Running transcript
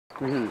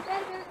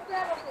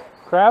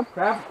Mm-hmm. Crab?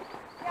 Crab?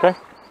 Okay.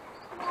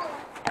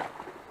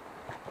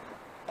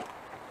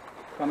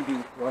 Come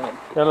deep. Go ahead.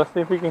 Yeah, let's see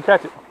if we can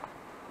catch it.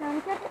 Can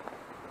we catch it?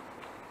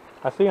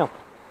 I see him.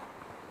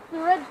 The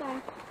red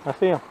thing. I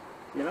see him.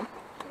 You know?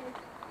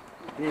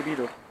 Baby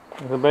though.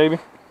 There's a baby.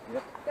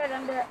 Yep. Right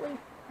under that leaf.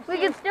 We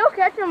can still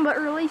catch him, but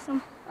release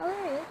him. Oh,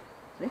 there he is.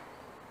 See?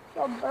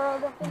 So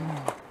burrowed up in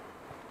there.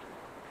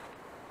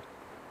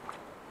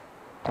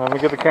 Let me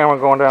get the camera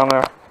going down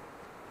there.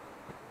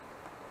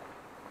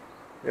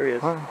 There he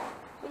is. All right.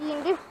 What are you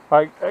gonna do? All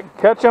right,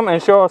 catch him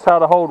and show us how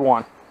to hold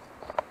one.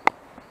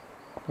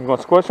 You're going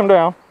to squish him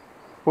down.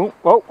 Boom.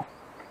 Oh.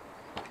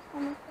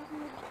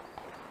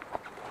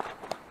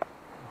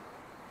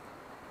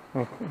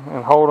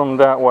 And hold them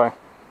that way.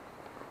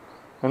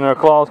 And their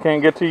claws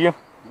can't get to you.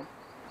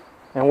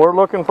 And we're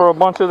looking for a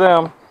bunch of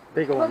them.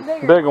 Bigger ones.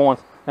 Bigger ones.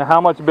 And how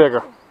much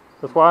bigger?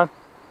 This wide?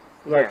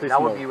 Yeah,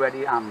 that would be ready.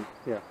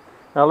 Yeah.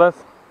 Now let's.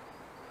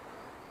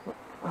 What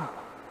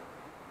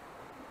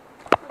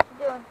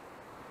you doing?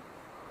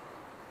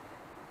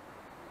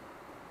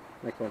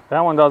 Next one. That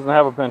one doesn't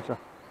have a pincher.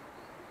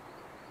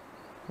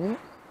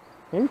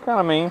 He's kind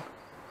of mean.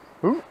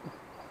 Ooh.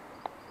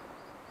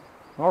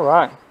 All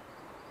right.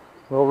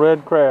 Little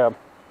red crab.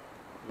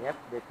 Yep,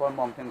 they call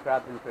mountain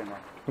crabs in Trinidad.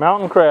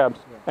 Mountain crabs.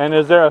 Yeah. And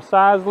is there a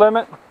size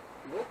limit?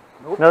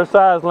 Nope. No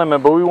size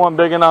limit, but we want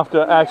big enough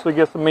to actually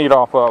get some meat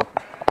off of.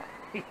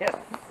 Yes.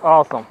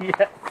 Awesome.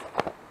 Yes.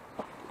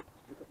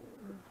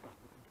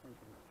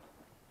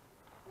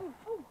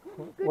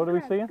 Good What are we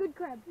crab, seeing? Good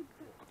crab. Good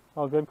crab.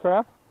 Oh, good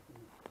crab?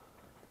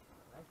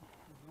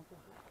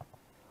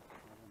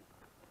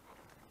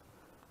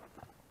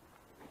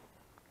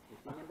 You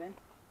see him, Ben?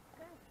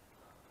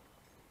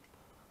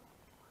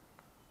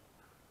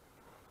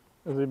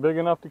 Is he big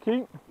enough to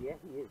keep? Yeah,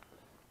 he is.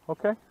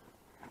 Okay.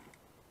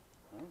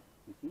 Oh,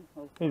 you see?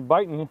 Oh, He's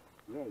biting you.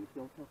 yeah, you see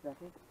how tough that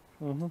is?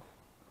 Mm-hmm. Look,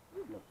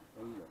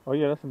 there you go. Oh,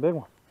 yeah, that's a big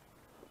one.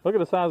 Look at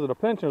the size of the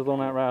pinchers on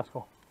that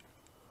rascal.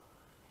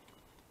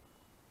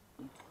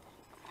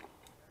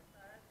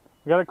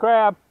 We got a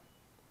crab.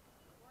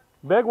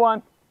 Big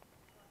one.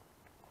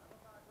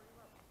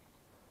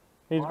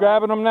 He's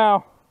grabbing them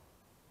now.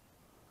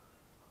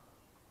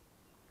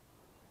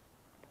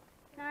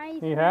 Nice.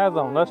 He has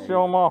them. Let's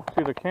show them off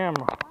to the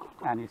camera.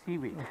 And you see,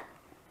 wait.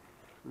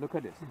 Look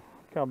at this.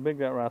 Look how big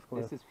that rascal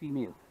This is. is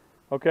female.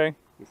 Okay.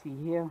 You see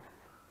here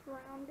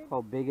Rounded. how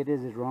big it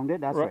is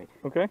rounded? That's right.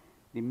 Okay.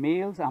 The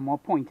males are more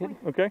pointed,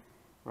 Okay.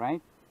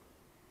 right?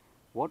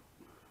 What?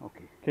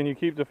 Okay. Can you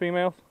keep the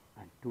females?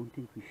 I don't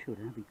think we should,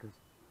 huh? Because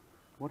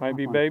what Might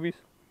be happens- babies?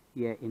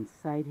 Yeah,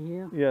 inside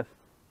here, Yes.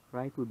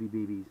 right, will be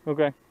babies.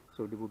 Okay.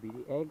 So there will be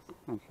the eggs,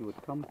 and she would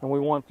come. And we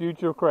want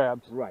future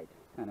crabs. Right.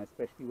 And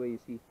especially where you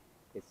see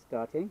it's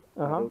starting,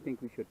 I Uh-huh. don't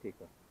think we should take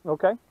her,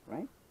 Okay.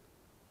 right?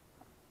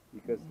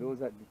 Because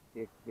those are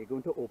they're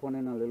going to open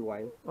in a little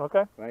while,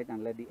 Okay. right,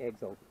 and let the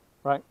eggs out.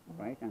 Right.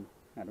 Right, and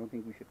I don't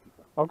think we should keep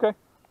her. Okay.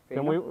 Fair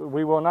Then enough?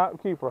 we will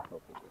not keep her. Okay,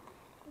 good.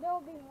 There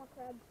will be more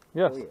crabs.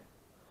 Yes. Oh, yeah.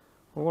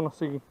 We want to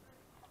see.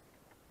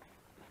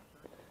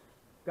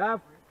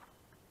 Gav,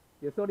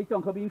 you saw the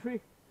tonka bean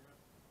tree?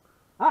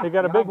 They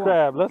got a you big have one.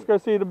 crab. Let's go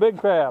see the big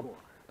crab.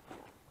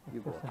 You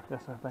go.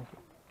 Yes, sir. Thank you.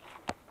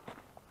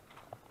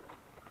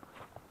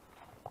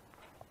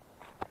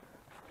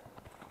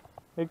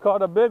 He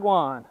caught a big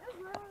one.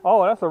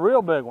 Oh, that's a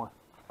real big one.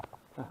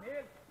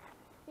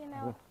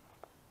 Female.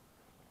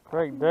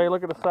 Great day.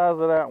 Look at the size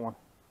of that one.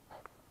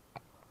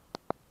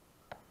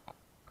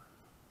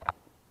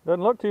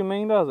 Doesn't look too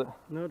mean, does it?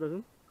 No, it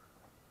doesn't.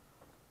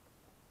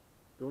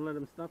 Don't let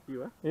him stop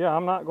you, huh? Yeah,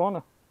 I'm not going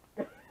to.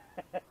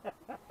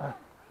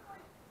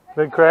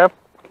 Big crab.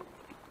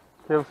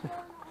 Give us-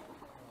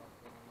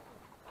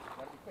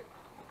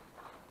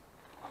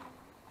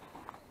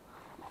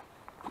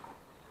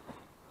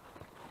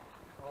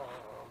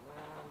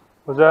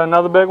 Was that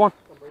another big one?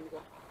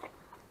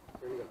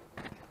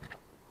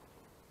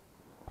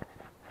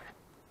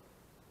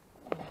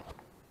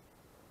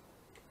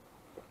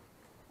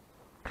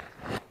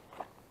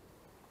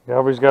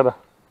 Galvary's got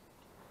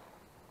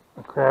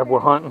a crab we're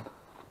hunting.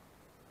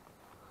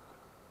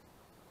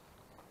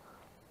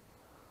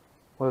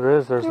 What it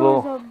is, there's There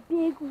little. was a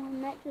big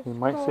one that just You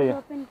might rolled see it.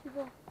 up into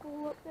the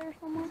hole up there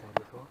somewhere.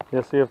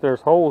 Yeah, see if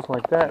there's holes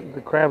like that,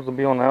 the crabs will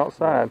be on the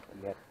outside.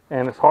 Yeah.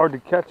 And it's hard to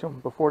catch them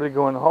before they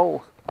go in the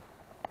holes.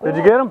 Did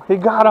you get him? He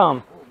got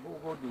him.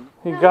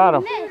 He got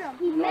him.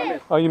 He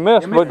missed. Oh, you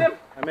missed, You missed him?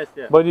 I missed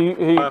it. but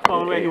he I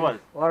found where he was.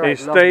 All he right,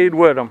 stayed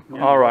with him. lovely.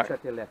 All right. Watch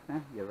at your left, huh?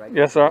 You're right.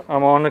 Yes, sir.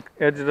 I'm on the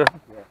edge of the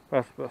Yeah.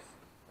 precipice.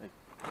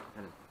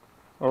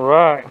 All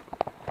right.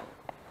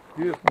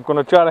 Beautiful. I'm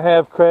gonna try to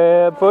have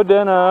crab for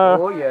dinner.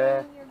 Oh, yeah.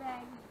 In your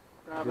bag.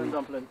 Crab and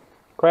dumplings.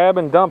 Crab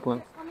and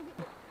dumplings.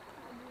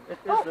 It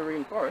is the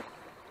rainforest.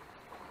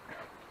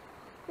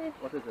 Fish.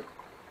 What is it?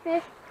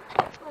 Fish.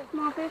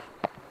 Small fish.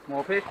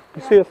 Small fish?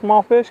 You see a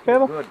small fish,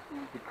 Caleb? Good.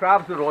 The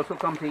crabs would also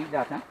come to eat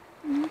that, huh?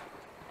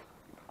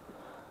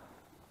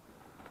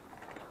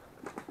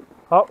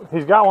 Oh,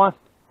 he's got one.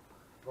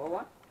 Go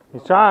on.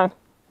 He's trying.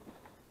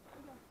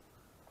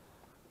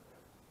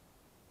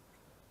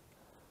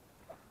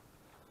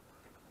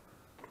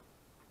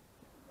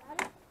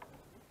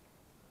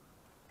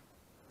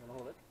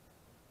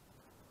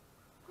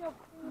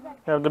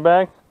 Have the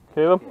bag,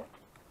 Caleb? Yeah.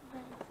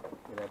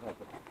 Okay, that has it.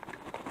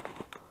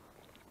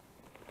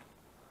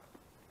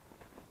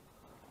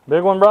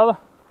 Big one, brother?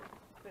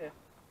 Fair.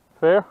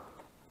 Fair?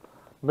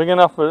 Big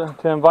enough to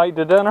invite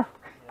to dinner?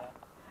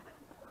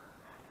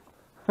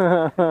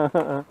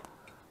 Yeah.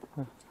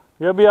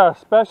 You'll be our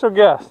special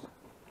guest.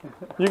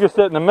 You can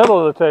sit in the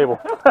middle of the table.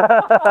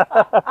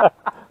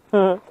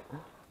 Oh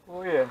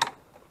yeah.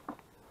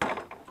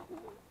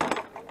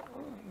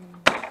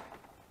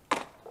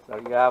 So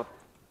you have.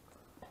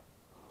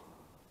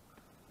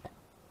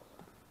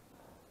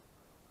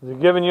 Is he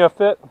giving you a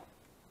fit?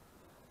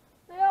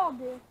 They all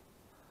do.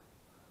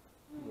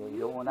 Yeah, you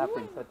don't want that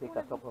thing, so take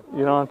a top of.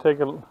 You don't want to take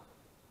a...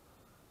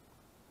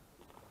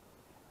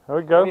 There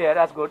we go. Oh, yeah,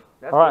 that's good.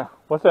 That's All right.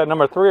 What's that,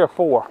 number 3 or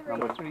 4? good.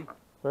 Number 3.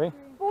 3?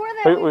 4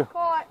 that We- we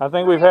caught. I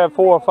think we've had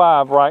 4 or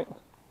 5, right?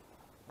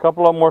 A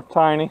couple of them were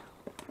tiny.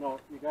 No,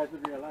 you guys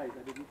would realize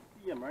I didn't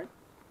see him, right?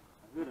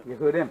 I heard him. You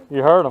heard him.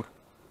 You heard them.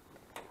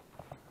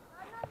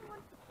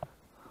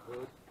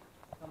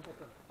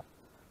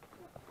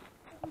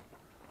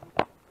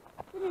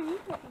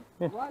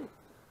 Why?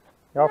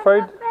 Y'all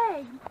afraid?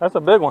 Big. That's a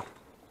big one.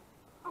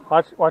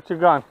 Watch your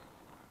gun.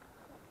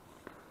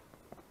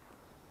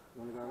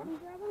 You want to grab him?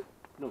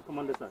 No, come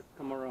on this side.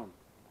 Come around.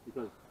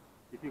 Because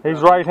if you He's grab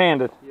him-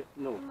 right-handed. Yeah,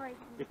 no. I'm right.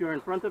 If you're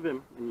in front of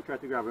him and you try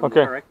to grab him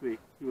Okay. the correct way,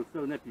 he will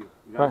still nip you.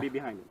 You gotta Right. be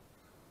behind him.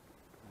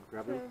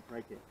 Grab him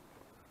right there.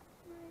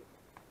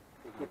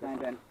 Take your time,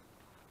 Ben.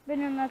 But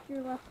then that's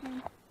your left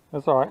hand.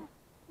 That's all right.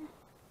 You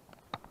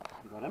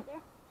got him?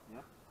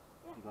 Yeah.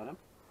 You got him?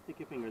 Stick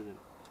your fingers in.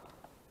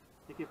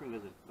 Stick your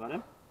fingers in. Got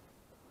him?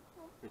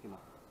 Pick him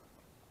up.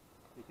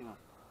 Pick him up.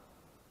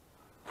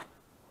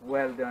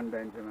 Well done,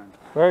 Benjamin.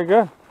 Very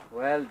good.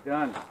 Well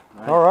done.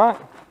 All right.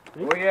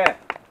 Oh yeah.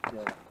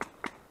 Yeah.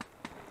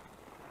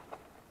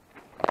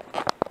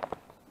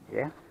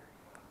 Yeah.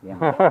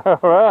 Yeah.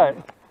 All right.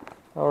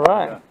 All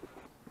right.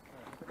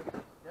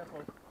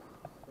 Careful.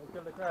 Don't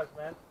kill the crabs,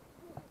 man.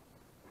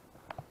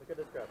 Look at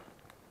this crab.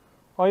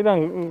 Oh, you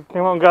done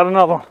came up and got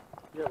another one.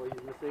 Yeah, well,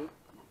 he's missing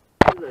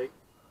his leg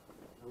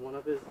and one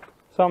of his.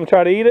 Something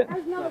try to eat it?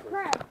 There's another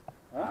crab.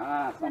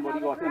 Ah, somebody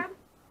got him.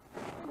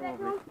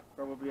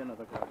 Probably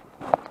another crab.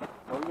 Well,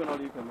 we're gonna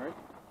leave him, right?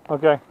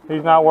 Okay.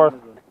 He's not worth.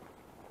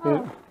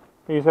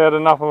 He's had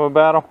enough of a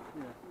battle.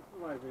 Yeah, he's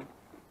surviving.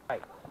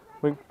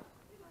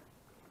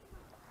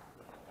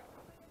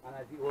 And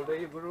as the older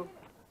you grow,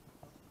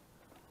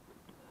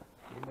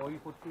 the more you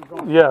put shoes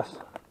on. Yes.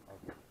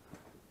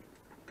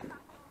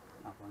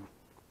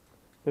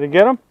 Did he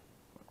get him?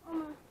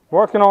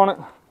 Working on it.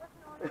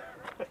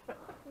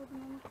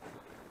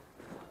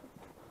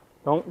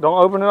 Don't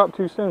open it up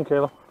too soon,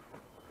 Caleb.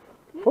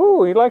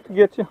 Ooh, he'd like to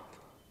get you.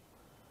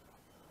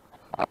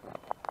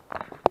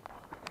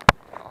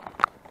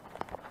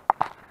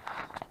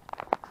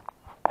 Saw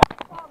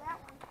that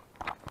one.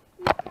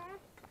 He passed,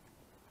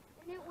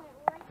 and it went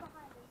right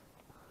behind him.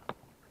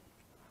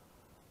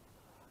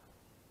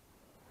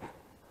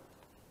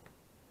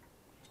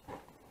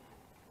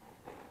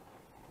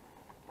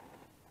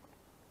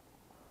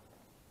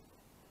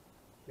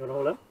 You wanna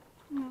hold him?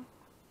 No.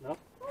 No?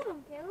 Hold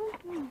him,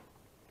 Caleb.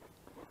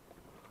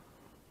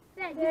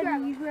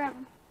 Dad, you grab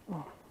him.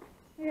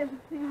 Here's the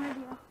same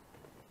idea.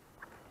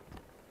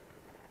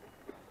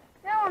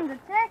 That one's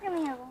attacking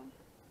the other one.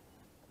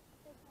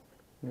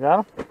 You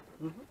got him?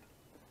 Mhm.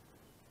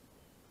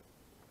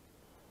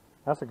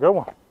 That's a good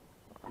one.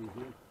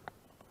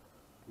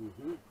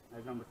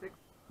 That's number 6.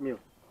 Meal.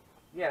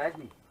 Yeah, that's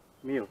me.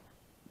 Meal.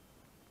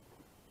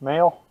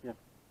 Male? Yeah.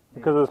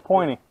 Because it's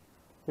pointy.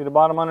 See the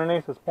bottom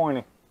underneath is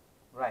pointy.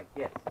 Right,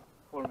 yes.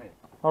 Full meal.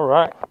 All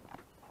right.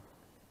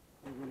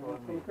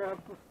 Some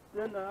crab for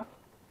dinner.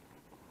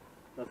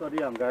 That's what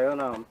the guy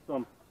on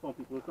some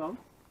people song.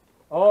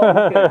 Oh,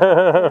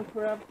 okay. Some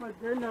crab for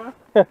dinner.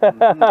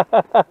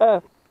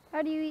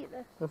 How do you eat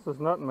this? This is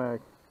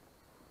nutmeg.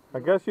 I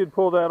guess you'd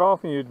pull that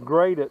off and you'd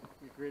grate it.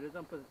 We grated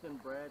them, put it in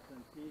bread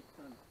and cakes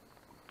and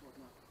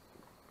whatnot.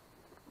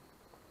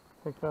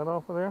 Take that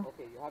off of there.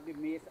 Okay, you have the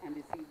maize and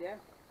the seed there.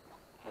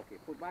 Okay,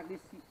 put back the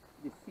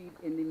seed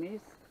in the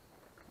maize.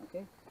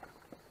 Okay.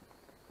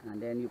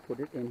 And then you put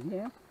it in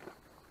here.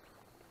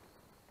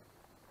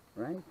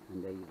 Right?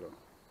 And there you go.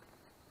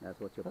 That's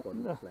what your pot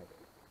looks like.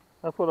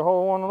 That's what the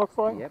whole one looks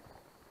like? Yep.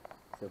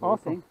 So whole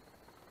Awesome.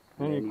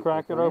 thing. And you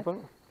crack it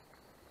open.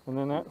 And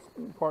then that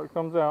part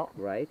comes out.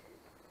 Right.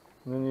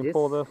 And then you This-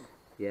 pull this.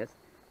 Yes.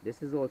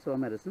 This is also a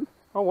medicine.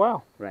 Oh,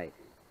 wow. Right.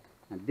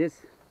 And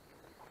this,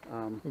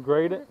 You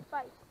grate it.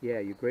 Spice. yeah,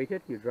 you grate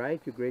it, you dry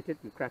it, you grate it,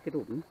 you crack it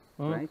open.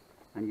 Mm. Right?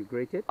 And you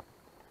grate it.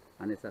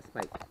 And it's a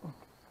spice.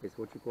 It's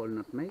what you call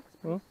nutmeg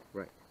spice. Mm.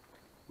 Right.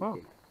 Wow.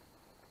 Okay.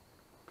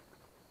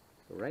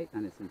 So right,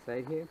 and it's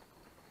inside here.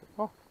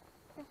 Oh.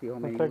 See how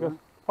Let's many take you a- want?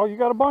 Oh, you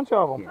got a bunch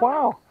of them. Yeah.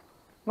 Wow.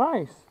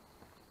 Nice.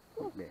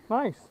 Put there.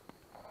 Nice.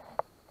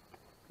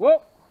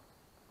 Whoa!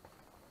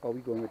 How are we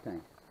going with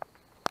time?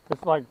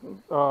 It's like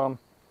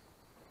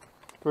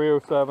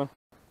 3:07.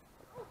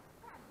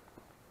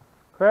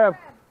 Crab.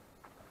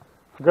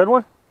 Good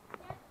one?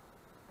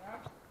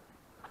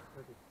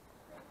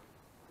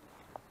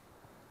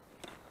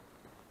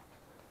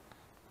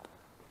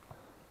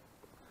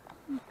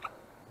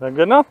 that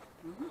good enough?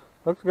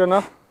 Looks good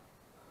enough.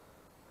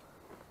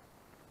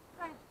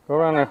 Okay. Go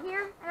around there. Right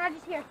here, and I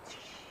just hear.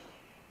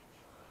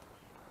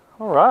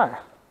 All right.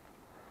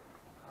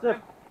 Zip.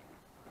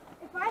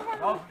 If I have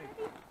Oh, a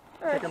stick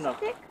or Take him a down.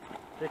 stick,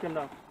 Take him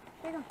down.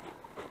 take him.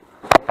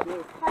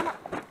 Climb up.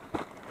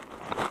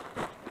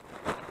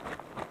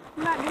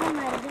 I'm not doing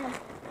that again.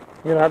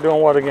 You're not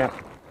doing what again?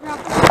 No.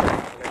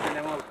 Letting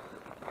them out.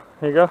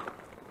 Here you go.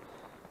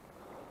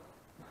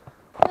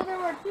 So there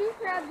were 2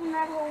 crabs in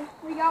that hole.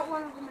 We got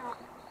one of them out.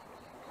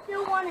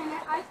 Still one in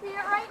it. I see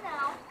it right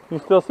now. You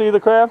still see the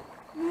crab?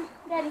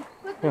 Daddy,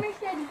 put the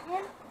machete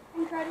in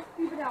and try to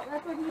scoop it out.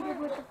 That's what he did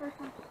with the first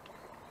one.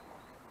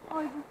 Oh,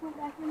 he just went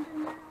back into there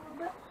a little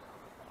bit.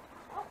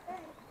 Oh, there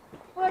he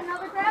is. What,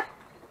 another crab?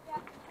 Yeah.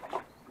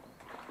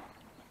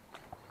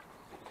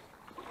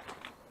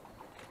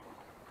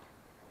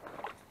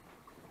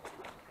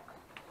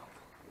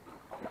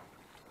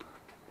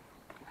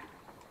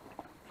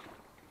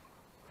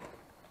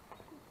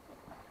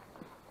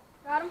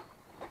 Got him?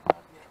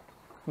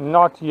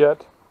 Not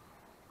yet.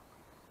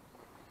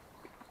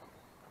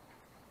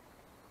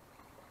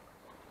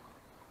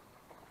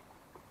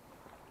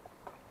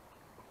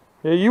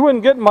 Yeah, you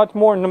wouldn't get much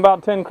more than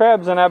about 10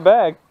 crabs in that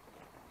bag.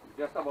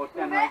 Just about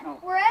 10 right now.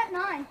 We're at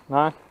 9.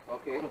 9.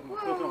 Okay. Whoa,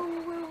 whoa,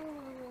 whoa,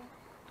 whoa.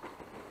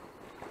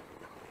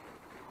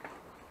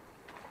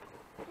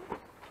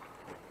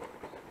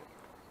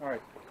 All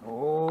right.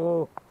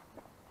 Oh,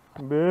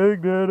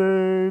 Big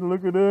Daddy!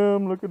 Look at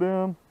them! Look at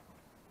them!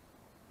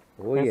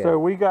 Oh And so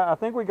we got, I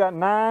think we got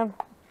 9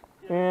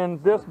 in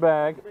this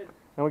bag,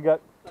 and we got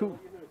 2.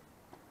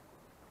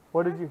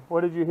 What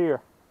did you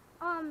hear?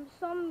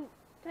 Some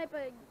type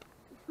of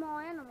small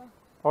animal.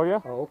 Oh yeah?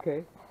 Oh,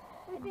 okay.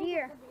 A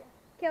deer.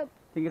 Killed.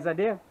 Think it's a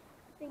deer?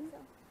 I think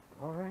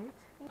so. All right.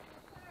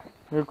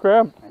 Your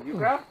crab? And you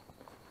grab?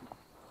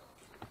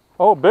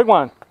 Oh, big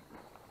one!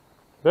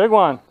 Big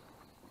one!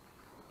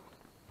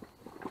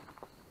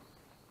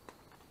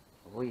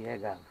 Oh yeah,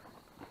 got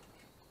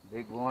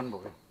big one, boy.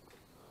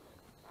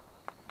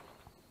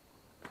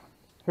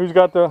 Who's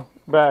got the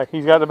bag?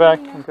 He's got the bag?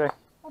 Okay.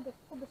 Hold this,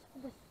 hold this,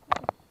 hold this.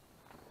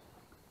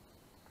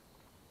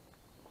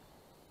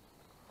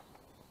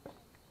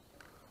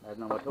 That's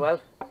number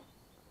 12. I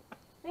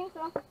think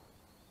so. Okay.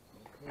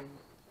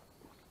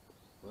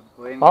 Good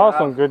going.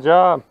 Awesome, good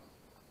job.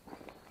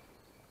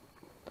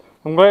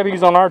 I'm glad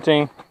he's on our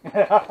team.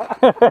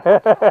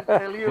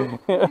 Tell you.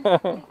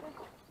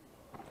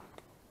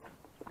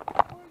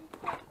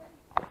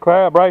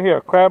 Crab right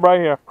here, crab right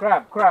here.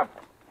 Crab, crab.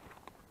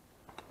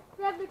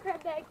 Grab the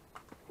crab bag.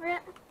 Where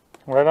at?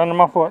 Right under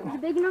my foot. Is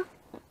it big enough?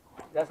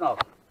 That's enough.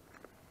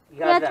 He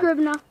has That's them. good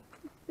enough.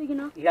 Big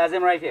enough. He has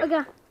him right here.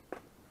 Okay.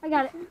 I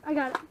got it. I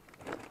got it.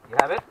 You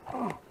have it?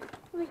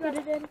 We got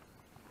it, Daddy.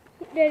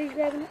 Daddy's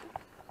grabbing it.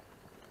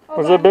 Oh,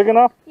 Was got it big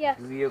enough? Yes.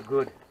 You're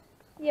good.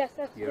 Yes,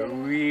 that's You're big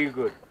enough. real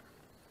good.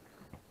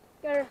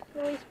 Gotta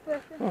release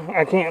pressure.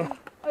 I can't.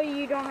 Oh,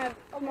 you don't have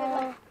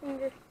small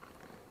fingers.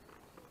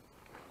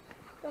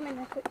 Don't make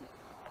that quick.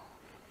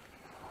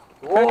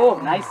 Oh,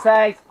 nice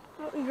size.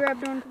 Oh, you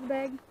grabbed onto the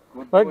bag.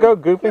 Good Let boy. go,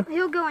 Goofy.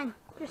 He'll go in.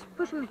 Just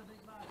push him in.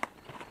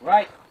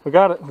 Right. We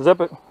got it.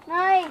 Zip it.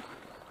 Nice.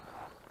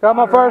 Got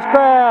my first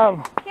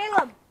crab.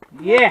 Caleb.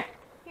 Yeah.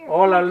 Here.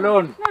 All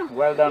alone. No.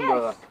 Well done, Yes.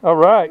 brother. All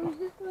right. Who's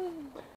this